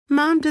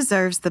Mom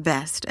deserves the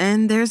best,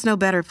 and there's no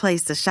better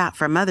place to shop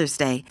for Mother's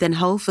Day than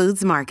Whole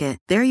Foods Market.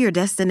 They're your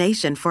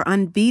destination for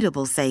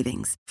unbeatable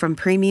savings, from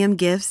premium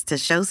gifts to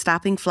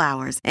show-stopping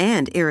flowers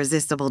and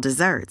irresistible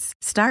desserts.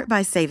 Start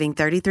by saving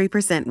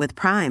 33% with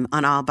Prime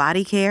on all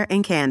body care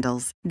and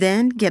candles.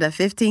 Then get a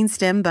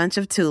 15-stem bunch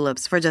of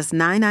tulips for just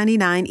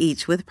 $9.99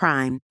 each with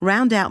Prime.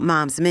 Round out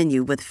Mom's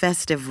menu with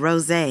festive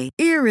rosé,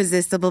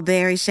 irresistible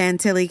berry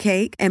chantilly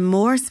cake, and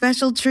more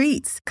special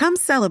treats. Come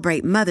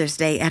celebrate Mother's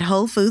Day at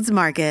Whole Foods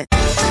Market.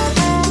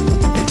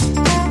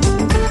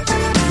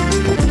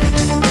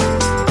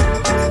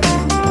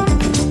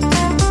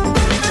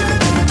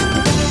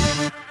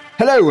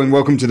 Hello and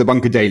welcome to The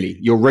Bunker Daily,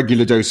 your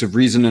regular dose of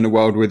reason in a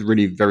world with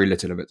really very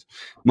little of it.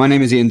 My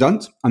name is Ian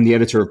Dunt. I'm the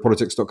editor of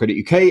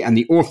politics.co.uk and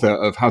the author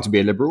of How to Be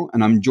a Liberal,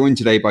 and I'm joined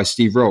today by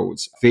Steve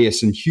Rolls, a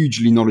fierce and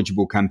hugely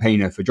knowledgeable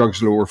campaigner for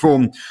drugs law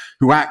reform,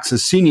 who acts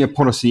as senior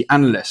policy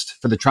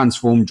analyst for the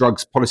Transform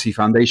Drugs Policy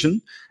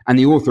Foundation and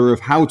the author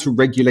of How to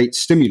Regulate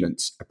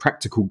Stimulants, a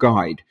Practical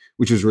Guide,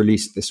 which was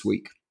released this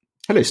week.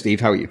 Hello,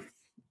 Steve. How are you?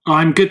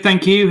 I'm good,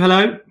 thank you.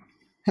 Hello.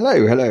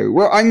 Hello.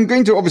 Well, I'm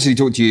going to obviously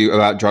talk to you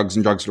about drugs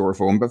and drugs law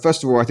reform, but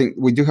first of all, I think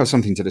we do have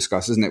something to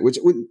discuss, isn't it? Which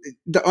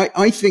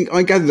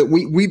I gather that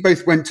we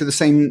both went to the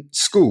same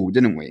school,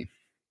 didn't we?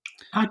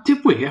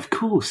 Did we? Of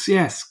course,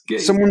 yes.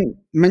 Someone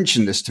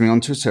mentioned this to me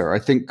on Twitter. I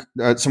think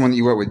someone that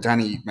you work with,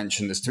 Danny,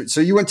 mentioned this to me. So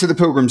you went to the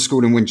Pilgrim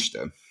School in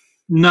Winchester?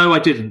 No, I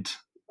didn't.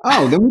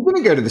 Oh, then we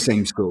didn't go to the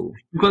same school.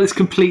 You got this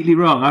completely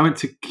wrong. I went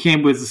to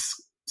Cambridge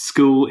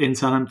School in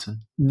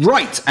Southampton.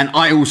 Right, and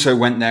I also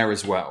went there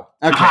as well.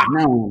 Okay,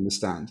 Now I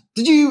understand.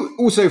 Did you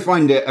also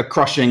find it a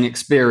crushing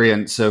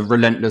experience of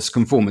relentless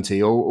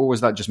conformity, or was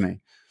that just me?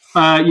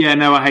 Yeah,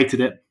 no, I hated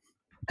it.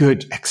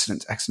 Good,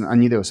 excellent. I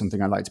knew there was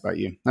something I liked about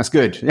you. That's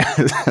good. Yeah,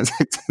 that's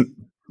excellent.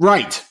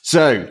 Right,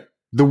 so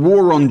the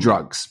war on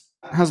drugs.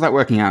 How's that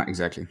working out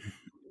exactly?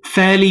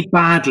 Fairly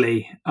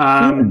badly.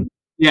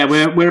 Yeah,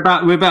 we're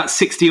about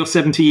 60 or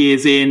 70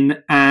 years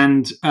in,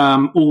 and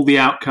all the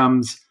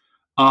outcomes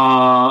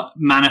are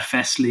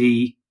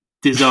manifestly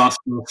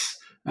disastrous.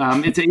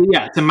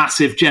 It's a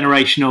massive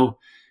generational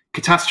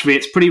catastrophe.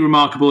 It's pretty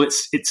remarkable.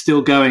 It's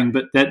still going,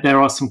 but there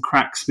are some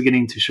cracks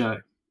beginning to show.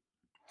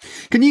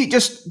 Can you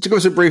just give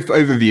us a brief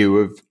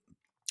overview of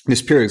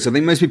this period? Because I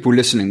think most people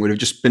listening would have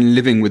just been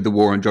living with the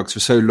war on drugs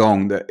for so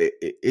long that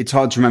it's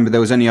hard to remember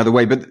there was any other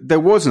way. But there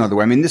was another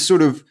way. I mean, it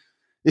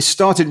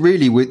started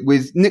really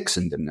with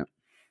Nixon, didn't it?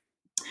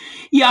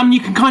 Yeah, I mean, you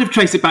can kind of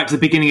trace it back to the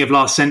beginning of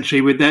last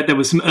century. With there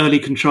was some early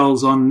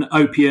controls on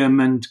opium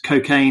and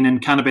cocaine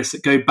and cannabis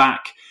that go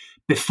back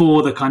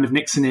before the kind of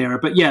Nixon era.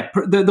 But yeah,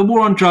 the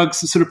war on drugs,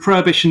 sort of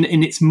prohibition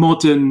in its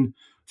modern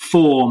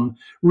form,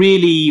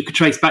 really you could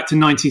trace back to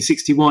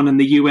 1961 and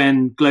the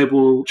UN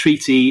Global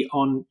Treaty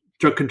on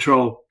Drug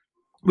Control,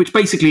 which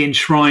basically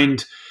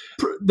enshrined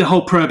the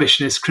whole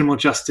prohibitionist criminal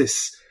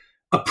justice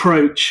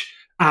approach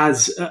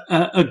as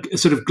a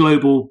sort of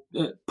global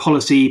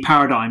policy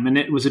paradigm, and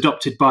it was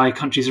adopted by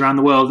countries around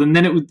the world. And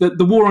then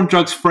the war on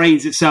drugs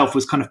phrase itself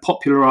was kind of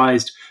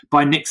popularized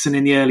by Nixon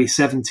in the early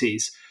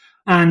 70s.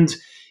 And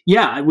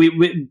yeah,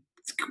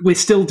 we're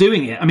still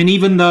doing it. I mean,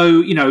 even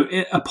though,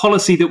 a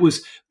policy that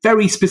was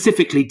very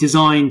specifically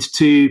designed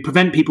to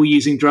prevent people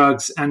using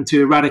drugs and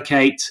to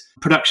eradicate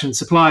production and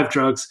supply of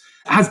drugs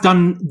has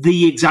done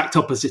the exact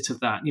opposite of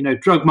that.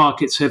 Drug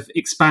markets have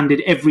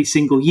expanded every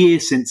single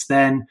year since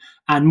then,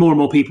 and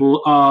more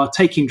people are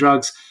taking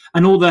drugs,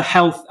 and all the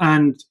health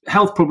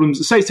problems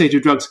associated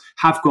with drugs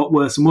have got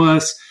worse and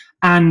worse.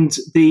 And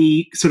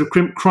the sort of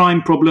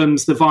crime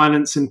problems, the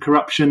violence and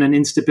corruption and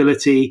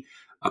instability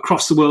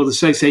across the world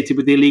associated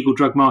with the illegal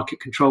drug market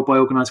controlled by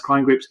organised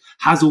crime groups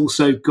has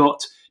also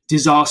got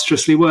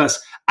disastrously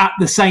worse. At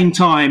the same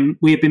time,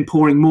 we have been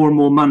pouring more and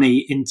more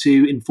money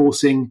into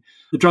enforcing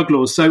the drug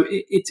laws. So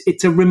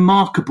it's a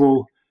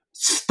remarkable,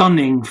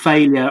 stunning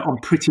failure on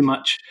pretty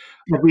much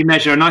every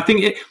measure. And I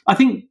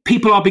think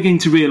people are beginning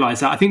to realise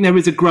that. I think there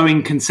is a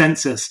growing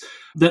consensus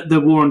that the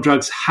war on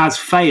drugs has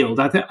failed.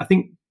 I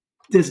think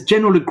there's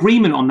general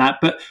agreement on that.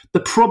 But the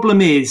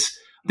problem is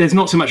there's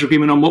not so much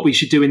agreement on what we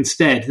should do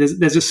instead.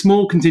 There's a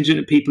small contingent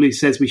of people who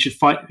say we should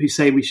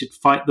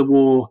fight the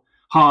war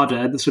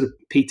harder, the sort of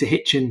Peter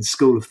Hitchens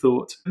school of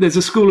thought. There's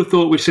a school of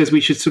thought which says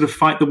we should sort of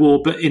fight the war,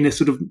 but in a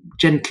sort of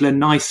gentler,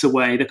 nicer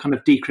way, the kind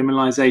of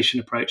decriminalisation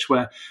approach,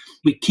 where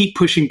we keep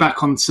pushing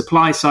back on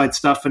supply side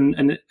stuff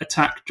and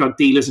attack drug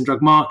dealers and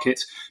drug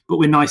markets, but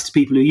we're nice to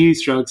people who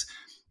use drugs.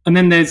 And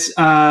then there's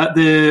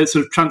the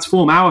sort of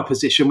transform our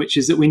position, which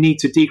is that we need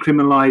to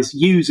decriminalise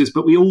users,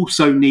 but we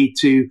also need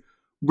to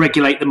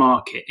regulate the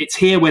market. It's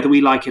here whether we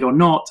like it or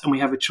not, and we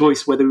have a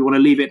choice whether we want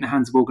to leave it in the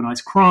hands of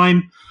organised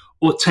crime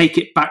or take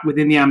it back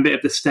within the ambit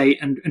of the state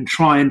and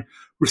try and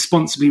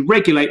responsibly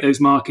regulate those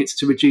markets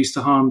to reduce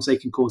the harms they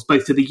can cause,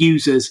 both to the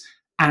users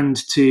and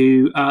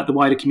to the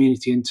wider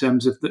community in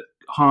terms of the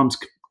harms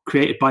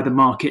created by the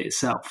market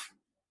itself.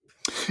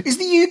 Is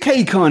the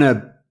UK kind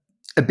of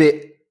a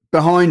bit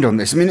behind on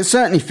this? I mean, it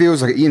certainly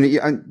feels like,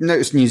 I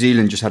noticed New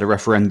Zealand just had a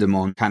referendum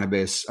on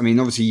cannabis. I mean,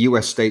 obviously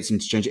US states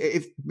interchange,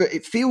 but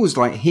it feels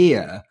like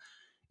here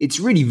it's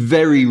really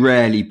very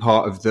rarely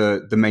part of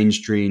the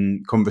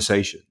mainstream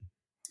conversation.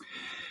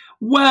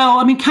 Well,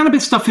 I mean,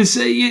 cannabis stuff is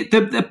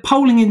the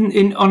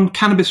polling on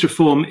cannabis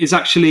reform is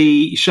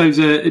actually shows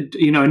a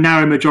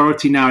narrow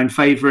majority now in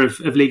favour of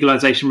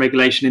legalisation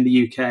regulation in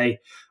the UK.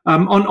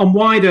 On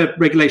wider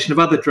regulation of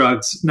other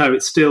drugs, no,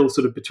 it's still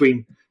sort of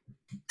between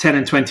 10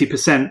 and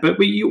 20%. But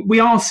we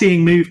are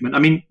seeing movement. I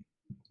mean,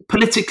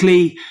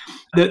 politically,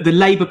 the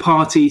Labour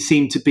Party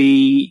seem to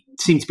be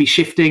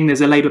shifting.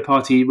 There's a Labour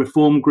Party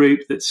reform group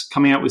that's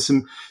coming out with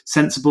some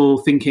sensible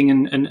thinking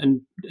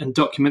and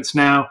documents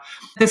now.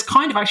 There's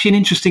kind of actually an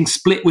interesting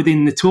split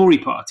within the Tory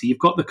party. You've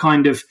got the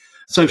kind of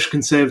social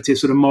conservative,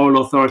 sort of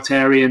moral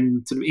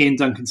authoritarian, sort of Ian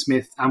Duncan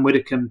Smith, Anne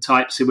Widdecombe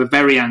types who are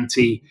very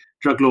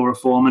anti-drug law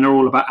reform and are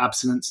all about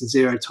abstinence and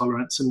zero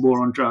tolerance and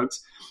war on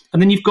drugs.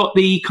 And then you've got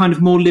the kind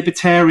of more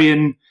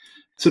libertarian,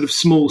 sort of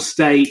small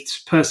state,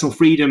 personal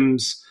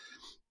freedoms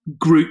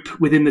group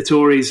within the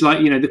Tories, like,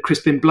 the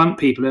Crispin Blunt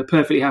people are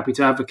perfectly happy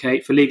to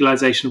advocate for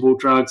legalisation of all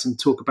drugs and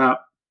talk about,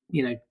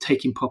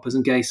 taking poppers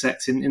and gay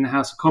sex in the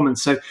House of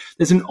Commons. So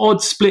there's an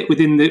odd split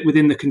within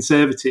the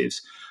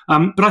Conservatives.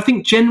 But I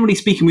think generally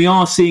speaking, we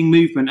are seeing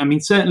movement. I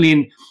mean, certainly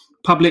in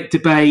public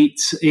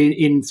debate,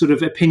 in sort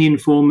of opinion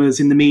formers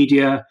in the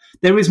media,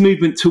 there is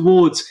movement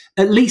towards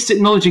at least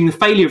acknowledging the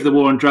failure of the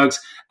war on drugs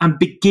and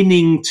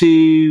beginning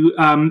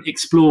to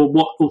explore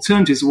what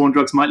alternatives to war on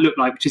drugs might look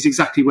like, which is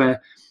exactly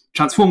where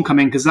Transform come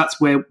in, because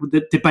that's where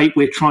the debate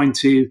we're trying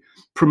to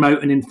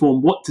promote and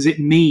inform. What does it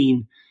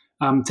mean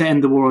to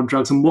end the war on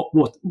drugs, and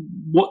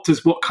what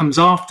does what comes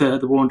after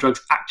the war on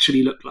drugs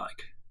actually look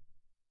like?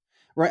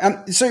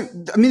 Right. So,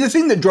 I mean, the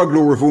thing that drug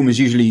law reformers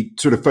usually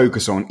sort of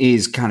focus on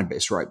is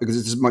cannabis, right? Because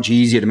it's much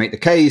easier to make the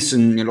case,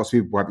 and lots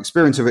of people have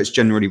experience of it. It's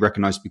generally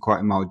recognized to be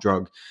quite a mild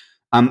drug.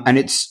 And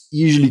it's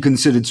usually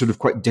considered sort of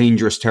quite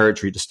dangerous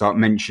territory to start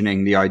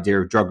mentioning the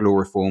idea of drug law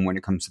reform when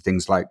it comes to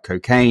things like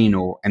cocaine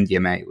or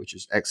MDMA, which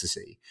is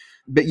ecstasy.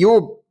 But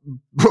your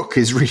book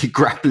is really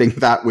grappling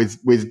that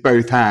with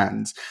both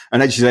hands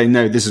and actually saying,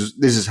 no, this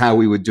is how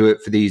we would do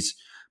it for these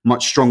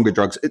much stronger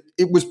drugs.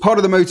 It was part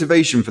of the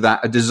motivation for that,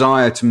 a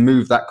desire to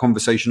move that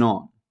conversation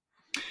on.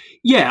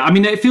 Yeah, I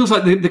mean, it feels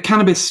like the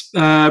cannabis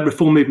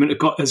reform movement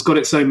has got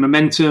its own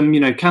momentum.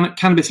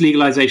 Cannabis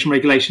legalization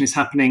regulation is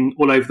happening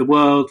all over the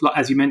world. Like,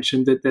 as you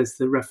mentioned, there's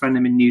the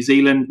referendum in New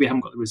Zealand. We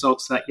haven't got the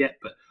results of that yet,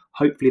 but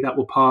hopefully that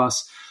will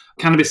pass.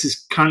 Cannabis is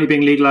currently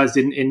being legalized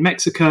in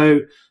Mexico,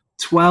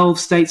 12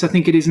 states, I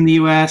think it is, in the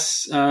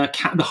US,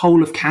 the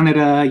whole of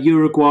Canada,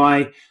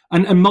 Uruguay,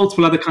 and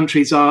multiple other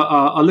countries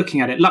are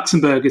looking at it.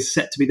 Luxembourg is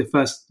set to be the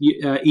first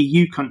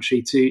EU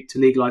country to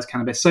legalize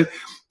cannabis. So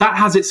that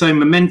has its own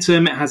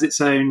momentum. It has its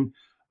own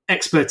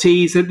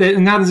expertise.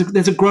 And now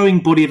there's a growing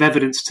body of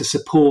evidence to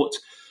support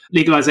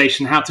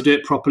legalization, how to do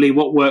it properly,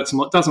 what works and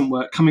what doesn't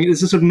work.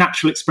 There's a sort of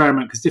natural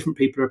experiment because different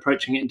people are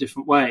approaching it in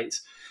different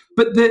ways.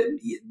 But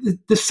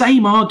the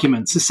same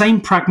arguments, the same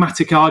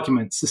pragmatic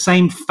arguments, the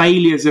same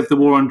failures of the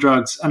war on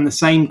drugs and the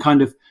same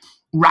kind of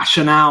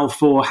rationale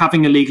for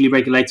having a legally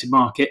regulated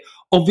market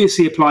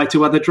obviously apply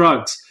to other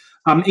drugs,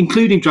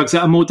 including drugs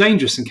that are more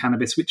dangerous than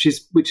cannabis, which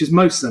is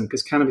most of them,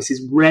 because cannabis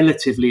is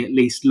relatively at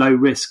least low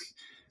risk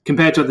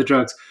compared to other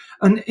drugs.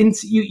 And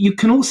you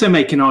can also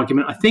make an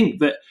argument, I think,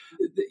 that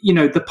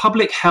the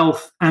public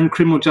health and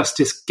criminal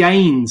justice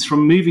gains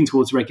from moving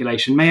towards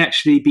regulation may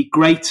actually be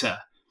greater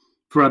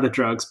for other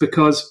drugs,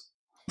 because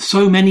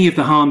so many of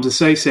the harms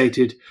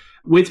associated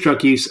with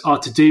drug use are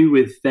to do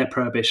with their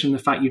prohibition, the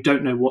fact you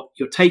don't know what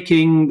you're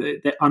taking,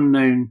 the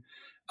unknown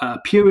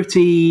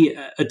purity,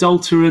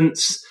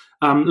 adulterants,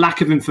 lack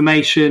of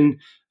information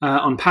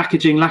on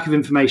packaging, lack of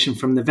information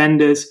from the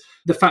vendors,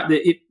 the fact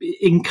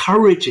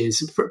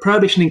that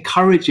prohibition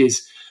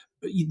encourages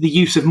the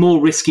use of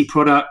more risky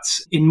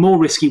products in more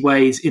risky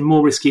ways, in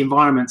more risky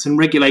environments, and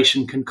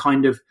regulation can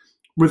kind of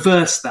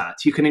reverse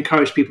that. You can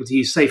encourage people to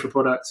use safer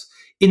products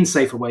in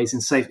safer ways,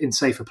 in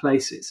safer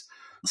places.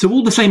 So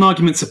all the same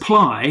arguments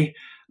apply,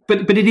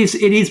 but it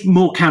is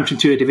more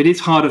counterintuitive. It is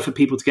harder for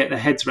people to get their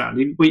heads around.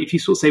 If you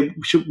sort of say,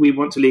 should we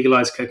want to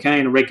legalize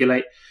cocaine or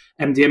regulate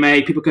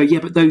MDMA? People go, yeah,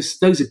 but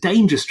those are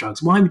dangerous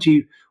drugs. Why would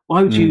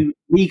you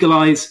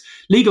legalize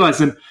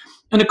them?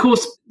 And of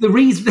course, the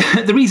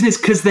reason is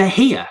because they're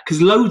here,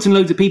 because loads and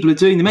loads of people are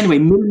doing them anyway.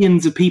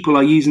 Millions of people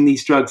are using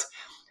these drugs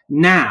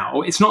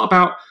now. It's not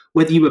about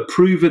whether you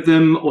approve of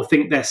them or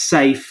think they're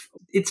safe.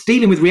 It's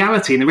dealing with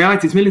reality, and the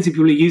reality is millions of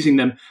people are using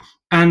them.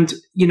 And,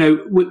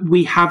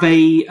 we have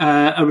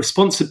a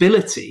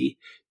responsibility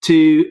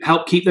to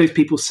help keep those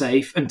people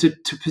safe and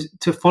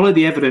to follow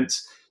the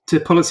evidence to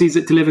policies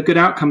that deliver good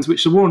outcomes,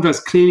 which the war on drugs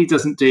clearly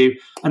doesn't do.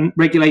 And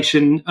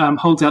regulation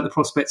holds out the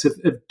prospects of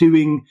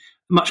doing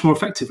much more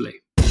effectively.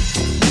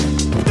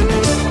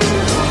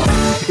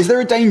 Is there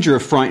a danger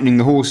of frightening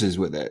the horses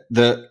with it?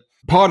 That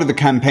part of the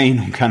campaign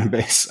on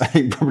cannabis, I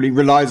think, probably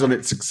relies on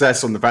its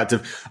success on the fact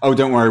of, oh,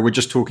 don't worry, we're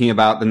just talking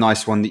about the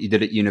nice one that you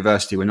did at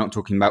university. We're not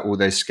talking about all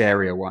those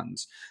scarier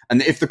ones.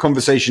 And if the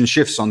conversation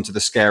shifts onto the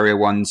scarier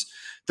ones,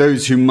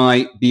 those who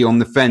might be on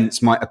the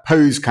fence might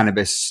oppose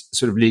cannabis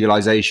sort of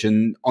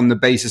legalization on the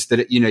basis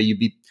that, you'd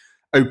be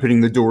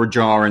opening the door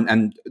ajar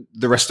and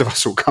the rest of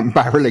us will come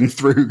barreling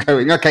through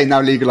going, okay,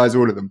 now legalize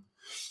all of them.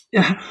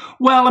 Yeah,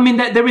 well, I mean,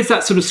 there is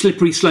that sort of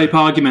slippery slope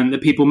argument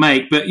that people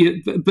make, but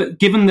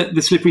given that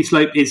the slippery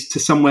slope is to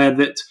somewhere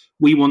that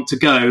we want to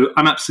go,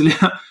 I'm absolutely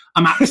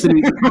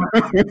absolutely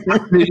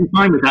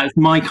fine with that. It's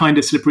my kind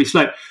of slippery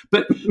slope.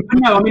 But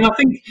no, I mean, I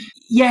think,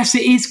 yes,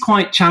 it is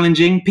quite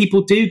challenging.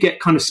 People do get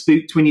kind of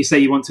spooked when you say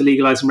you want to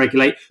legalize and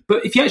regulate.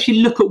 But if you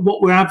actually look at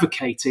what we're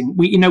advocating,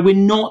 we're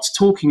not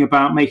talking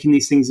about making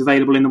these things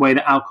available in the way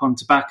that alcohol and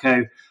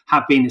tobacco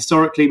have been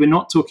historically. We're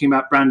not talking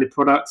about branded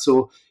products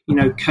or,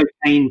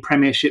 cocaine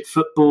Premiership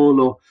football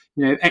or,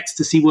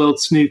 ecstasy world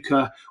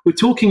snooker. We're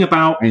talking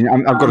about... I mean,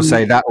 I've got to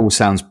say, that all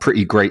sounds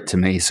pretty great to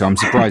me, so I'm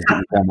surprised that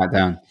you turned that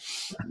down.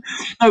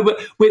 No, but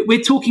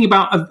we're talking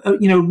about a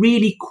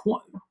really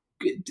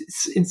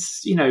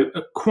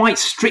quite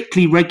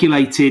strictly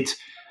regulated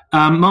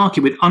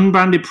market with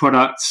unbranded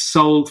products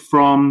sold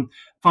from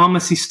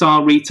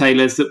pharmacy-style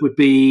retailers that would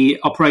be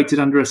operated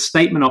under a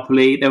state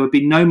monopoly. There would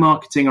be no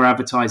marketing or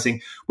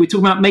advertising. We're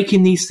talking about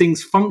making these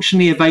things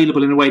functionally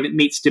available in a way that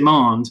meets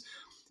demand,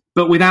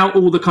 but without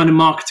all the kind of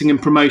marketing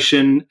and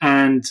promotion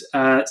and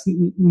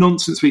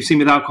nonsense we've seen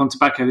with alcohol and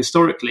tobacco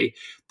historically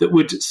that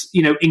would,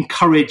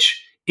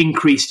 encourage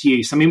increased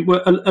use. I mean,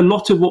 a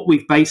lot of what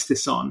we've based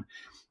this on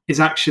is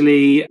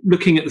actually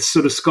looking at the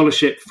sort of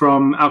scholarship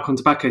from alcohol and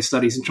tobacco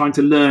studies and trying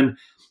to learn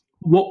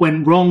what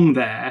went wrong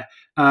there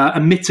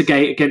and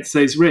mitigate against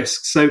those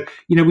risks. So,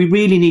 we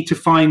really need to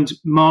find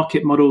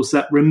market models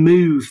that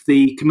remove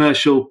the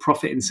commercial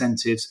profit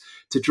incentives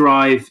to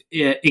drive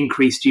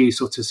increased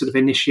use or to sort of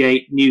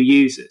initiate new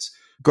users.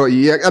 Got you.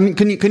 Yeah. I mean,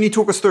 can you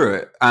talk us through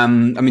it? I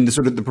mean, the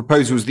sort of the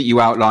proposals that you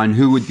outline,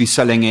 who would be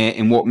selling it,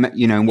 in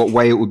what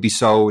way it would be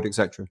sold,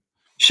 etc.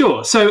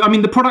 Sure. So, I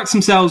mean, the products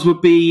themselves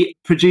would be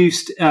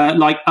produced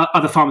like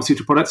other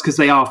pharmaceutical products because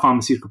they are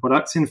pharmaceutical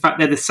products. In fact,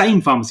 they're the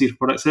same pharmaceutical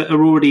products that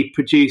are already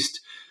produced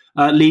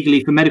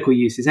legally for medical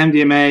uses.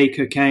 MDMA,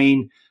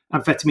 cocaine,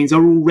 amphetamines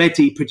are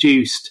already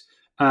produced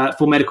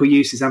for medical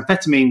uses.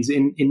 Amphetamines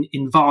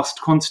in vast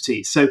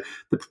quantities. So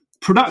the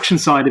production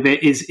side of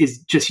it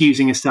is just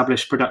using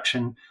established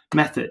production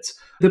methods.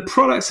 The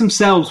products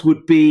themselves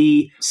would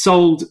be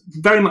sold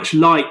very much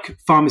like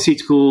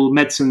pharmaceutical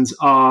medicines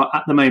are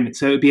at the moment.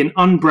 So it would be an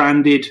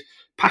unbranded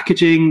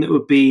packaging that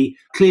would be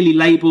clearly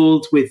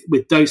labeled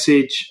with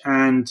dosage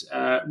and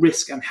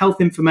risk and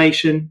health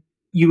information.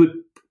 You would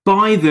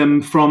buy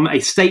them from a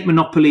state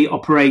monopoly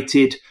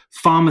operated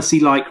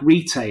pharmacy-like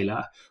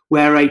retailer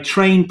where a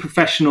trained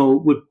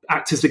professional would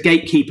act as the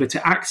gatekeeper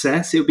to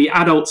access. It would be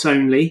adults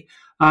only.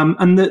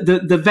 And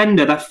the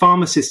vendor, that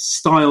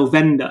pharmacist-style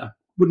vendor,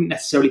 wouldn't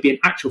necessarily be an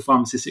actual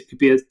pharmacist. It could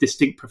be a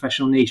distinct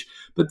professional niche.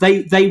 But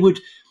they would,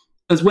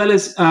 as well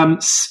as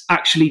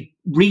actually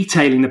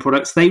retailing the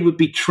products, they would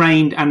be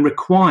trained and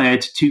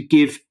required to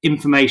give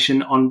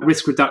information on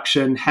risk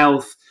reduction,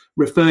 health,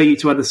 refer you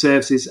to other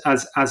services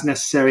as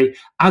necessary,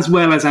 as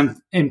well as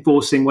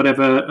enforcing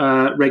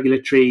whatever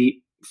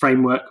regulatory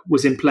framework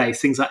was in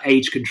place, things like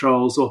age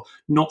controls or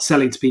not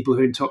selling to people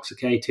who are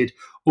intoxicated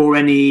or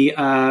any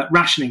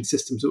rationing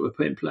systems that were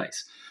put in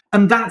place.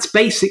 And that's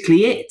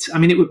basically it. I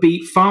mean, it would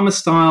be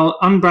pharma-style,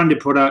 unbranded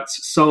products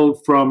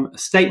sold from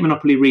state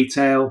monopoly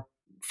retail,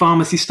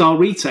 pharmacy-style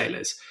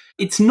retailers.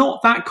 It's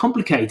not that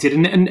complicated.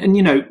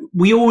 And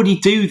we already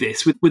do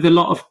this with a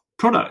lot of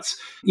products.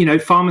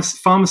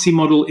 Pharmacy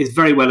model is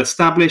very well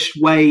established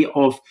way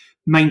of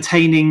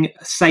maintaining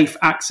safe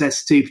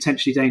access to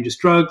potentially dangerous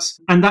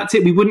drugs. And that's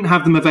it. We wouldn't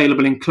have them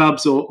available in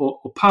clubs or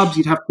pubs.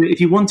 You'd have to, if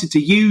you wanted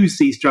to use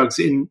these drugs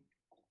in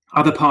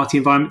other party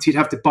environments, you'd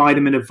have to buy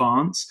them in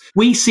advance.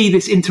 We see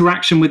this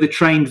interaction with a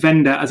trained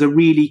vendor as a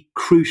really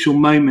crucial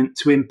moment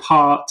to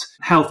impart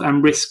health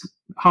and risk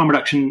harm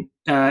reduction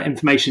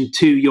information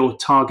to your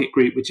target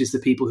group, which is the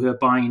people who are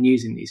buying and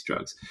using these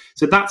drugs.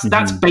 So that's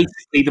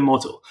basically the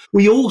model.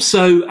 We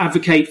also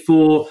advocate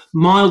for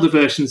milder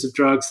versions of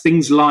drugs,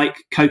 things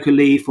like coca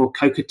leaf or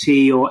coca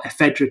tea or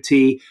ephedra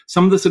tea,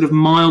 some of the sort of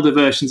milder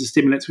versions of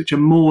stimulants, which are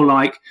more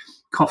like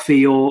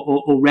coffee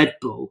or Red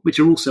Bull, which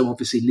are also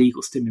obviously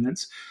legal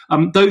stimulants.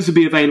 Those would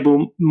be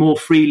available more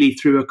freely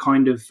through a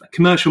kind of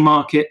commercial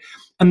market.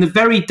 And the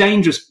very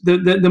dangerous,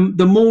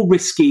 the more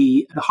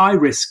risky, the high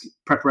risk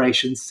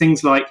preparations,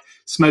 things like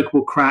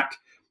smokable crack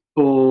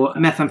or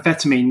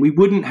methamphetamine, we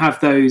wouldn't have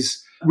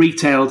those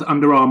retailed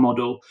under our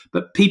model.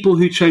 But people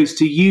who chose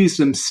to use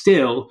them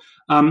still,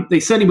 they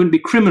certainly wouldn't be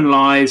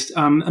criminalized,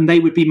 and they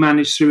would be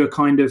managed through a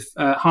kind of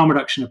harm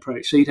reduction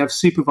approach. So you'd have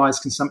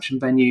supervised consumption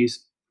venues.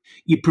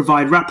 You'd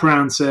provide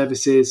wraparound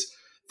services,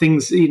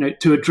 things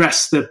to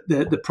address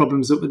the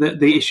problems,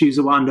 the issues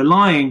that were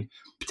underlying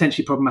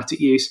potentially problematic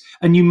use,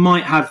 and you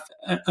might have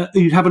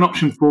you'd have an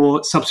option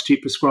for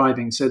substitute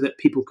prescribing, so that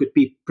people could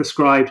be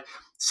prescribed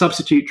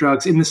substitute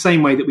drugs in the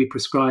same way that we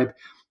prescribe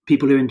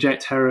people who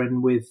inject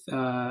heroin with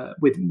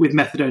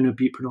methadone or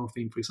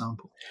buprenorphine, for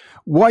example.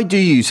 Why do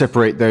you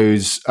separate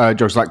those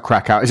drugs like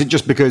crack out? Is it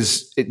just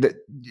because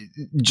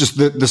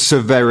the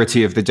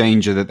severity of the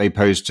danger that they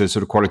pose to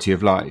sort of quality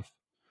of life?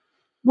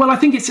 Well, I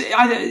think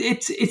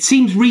it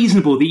seems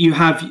reasonable that you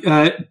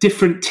have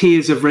different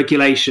tiers of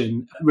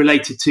regulation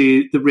related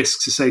to the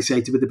risks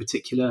associated with a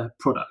particular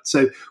product.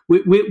 So we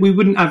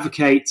wouldn't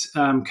advocate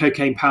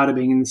cocaine powder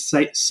being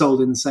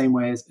sold in the same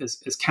way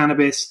as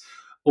cannabis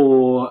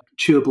or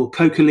chewable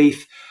coca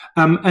leaf.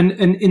 And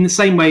in the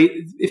same way,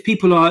 if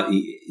people are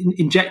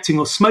injecting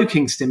or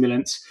smoking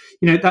stimulants,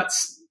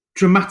 that's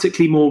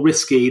dramatically more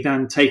risky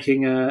than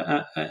taking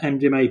a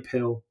MDMA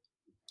pill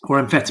or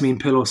amphetamine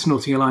pill or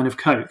snorting a line of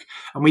coke.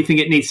 And we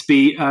think it needs to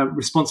be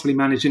responsibly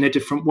managed in a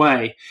different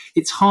way.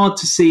 It's hard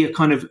to see a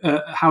kind of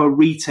how a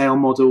retail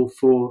model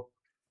for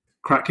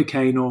crack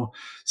cocaine or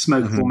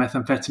smokable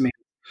methamphetamine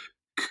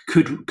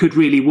could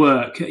really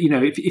work.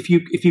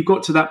 If you've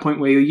got to that point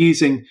where you're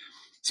using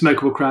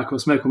smokable crack or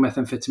smokable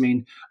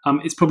methamphetamine,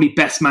 it's probably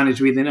best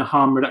managed within a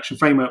harm reduction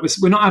framework.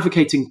 We're not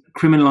advocating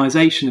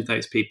criminalisation of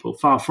those people,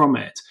 far from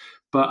it.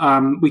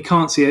 But we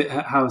can't see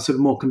how a sort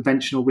of more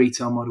conventional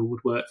retail model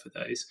would work for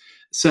those,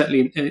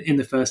 certainly in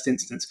the first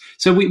instance.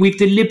 So we've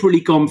deliberately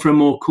gone for a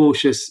more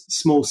cautious,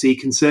 small c,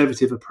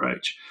 conservative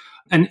approach.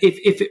 And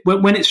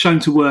when it's shown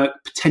to work,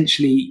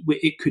 potentially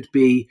it could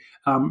be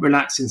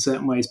relaxed in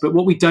certain ways. But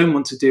what we don't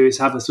want to do is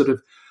have a sort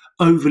of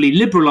overly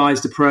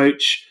liberalised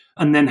approach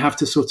and then have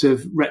to sort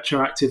of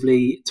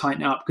retroactively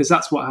tighten up, because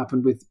that's what's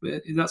happened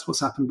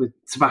with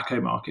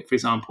tobacco market, for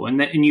example. And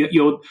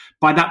you're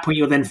by that point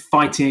you're then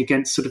fighting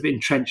against sort of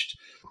entrenched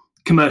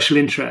commercial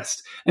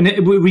interest.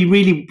 And we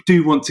really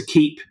do want to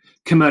keep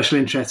commercial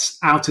interests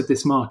out of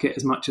this market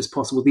as much as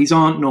possible. These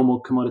aren't normal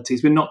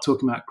commodities. We're not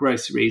talking about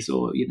groceries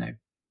or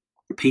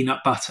peanut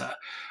butter.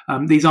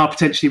 These are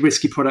potentially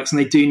risky products, and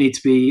they do need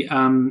to be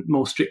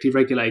more strictly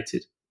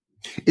regulated.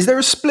 Is there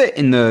a split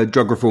in the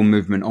drug reform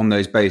movement on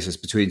those bases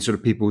between sort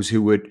of people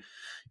who would,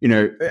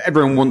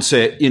 everyone wants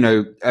it,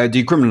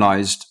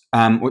 decriminalised,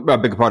 I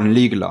beg your pardon,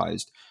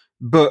 legalised,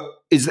 but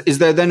is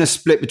there then a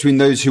split between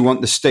those who want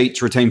the state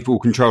to retain full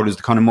control as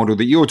the kind of model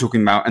that you're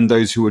talking about, and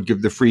those who would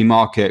give the free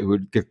market, who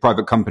would give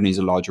private companies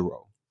a larger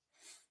role?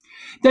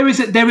 There is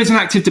an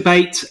active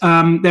debate.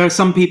 There are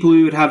some people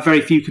who would have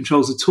very few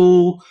controls at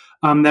all.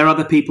 There are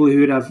other people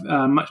who would have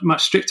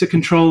much stricter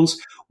controls.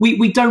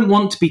 We don't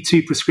want to be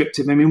too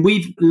prescriptive. I mean,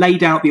 we've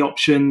laid out the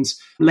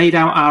options, laid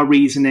out our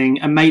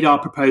reasoning, and made our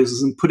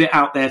proposals and put it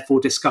out there for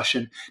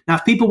discussion. Now,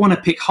 if people want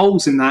to pick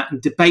holes in that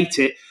and debate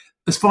it,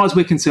 as far as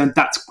we're concerned,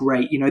 that's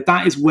great.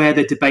 That is where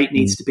the debate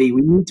needs to be.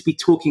 We need to be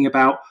talking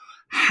about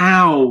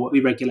how we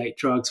regulate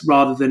drugs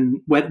rather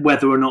than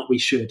whether or not we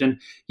should. And,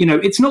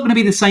 it's not going to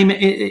be the same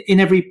in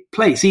every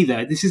place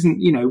either. This isn't,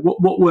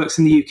 what works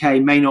in the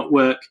UK may not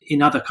work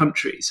in other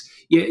countries.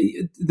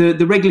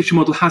 The regulatory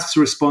model has to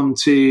respond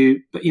to,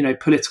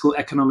 political,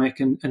 economic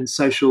and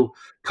social,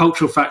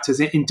 cultural factors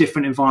in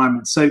different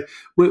environments. So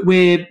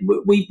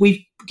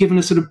we've given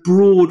a sort of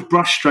broad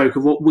brushstroke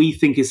of what we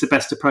think is the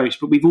best approach,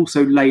 but we've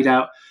also laid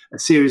out a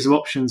series of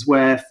options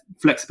where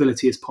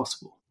flexibility is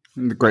possible.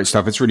 Great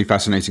stuff. It's really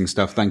fascinating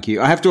stuff. Thank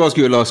you. I have to ask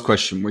you a last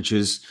question, which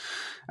is,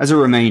 as a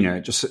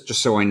Remainer, just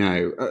so I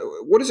know,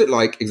 what is it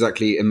like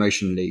exactly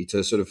emotionally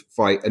to sort of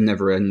fight a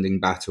never-ending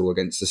battle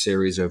against a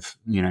series of,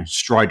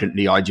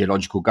 stridently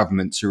ideological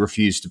governments who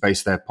refuse to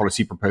base their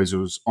policy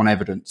proposals on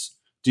evidence?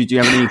 Do you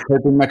have any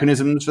coping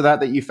mechanisms for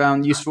that you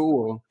found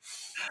useful?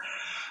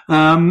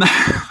 Or?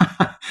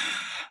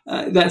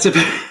 That's a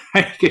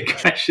very good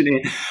question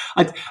here.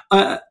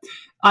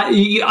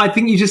 I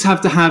think you just have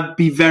to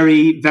be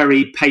very,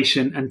 very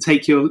patient and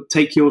take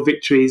your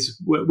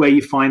victories where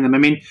you find them. I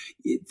mean,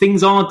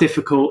 things are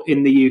difficult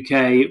in the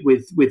UK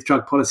with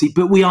drug policy,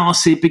 but we are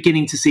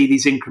beginning to see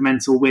these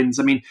incremental wins.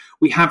 I mean,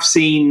 we have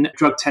seen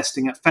drug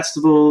testing at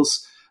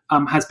festivals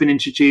has been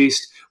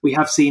introduced. We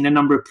have seen a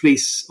number of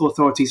police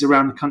authorities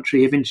around the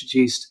country have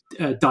introduced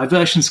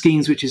diversion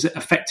schemes, which is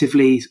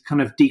effectively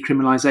kind of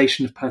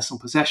decriminalisation of personal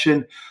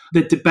possession.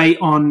 The debate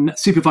on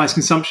supervised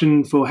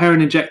consumption for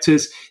heroin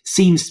injectors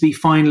seems to be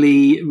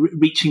finally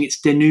reaching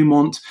its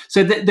denouement.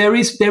 So there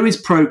is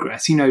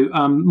progress.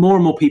 More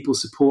and more people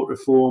support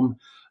reform.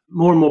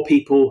 More and more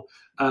people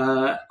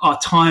are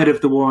tired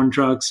of the war on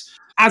drugs.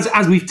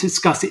 As we've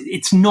discussed,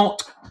 it's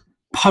not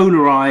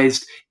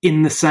polarized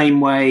in the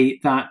same way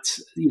that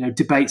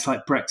debates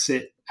like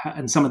Brexit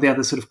and some of the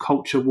other sort of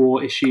culture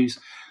war issues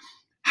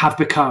have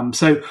become.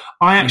 So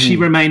I actually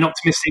remain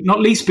optimistic, not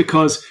least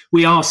because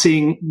we are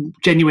seeing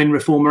genuine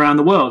reform around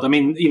the world. I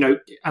mean,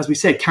 as we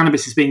said,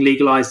 cannabis is being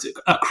legalized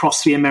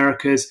across the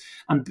Americas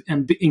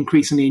and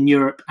increasingly in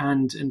Europe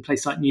and in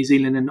places like New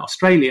Zealand and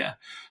Australia.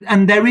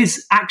 And there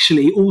is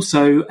actually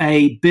also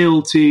a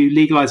bill to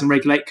legalize and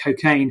regulate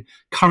cocaine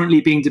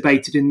currently being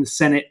debated in the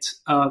Senate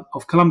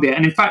of Colombia.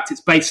 And in fact,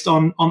 it's based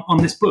on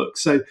this book.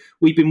 So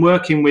we've been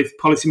working with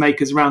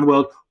policymakers around the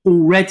world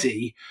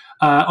already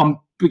on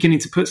beginning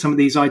to put some of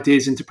these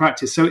ideas into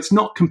practice. So it's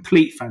not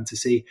complete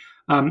fantasy.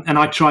 And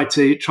I try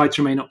to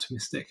remain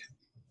optimistic.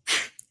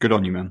 Good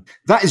on you, man.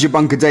 That is your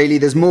Bunker Daily.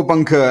 There's more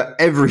Bunker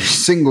every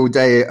single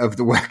day of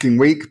the working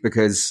week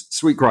because,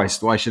 sweet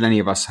Christ, why should any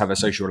of us have a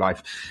social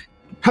life?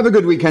 Have a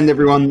good weekend,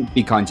 everyone.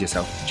 Be kind to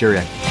yourself.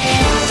 Cheerio.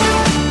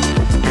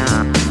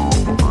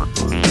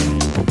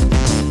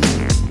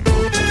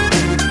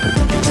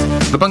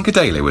 The Bunker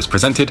Daily was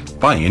presented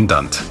by Ian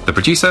Dunt. The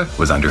producer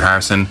was Andrew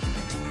Harrison.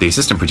 The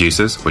assistant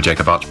producers were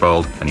Jacob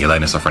Archbold and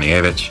Yelena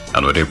Sofronievich,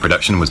 and audio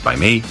production was by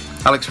me,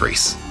 Alex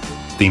Rees.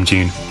 Theme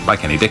tune by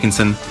Kenny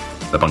Dickinson.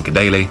 The Bunker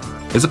Daily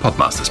is a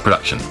Podmasters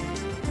production.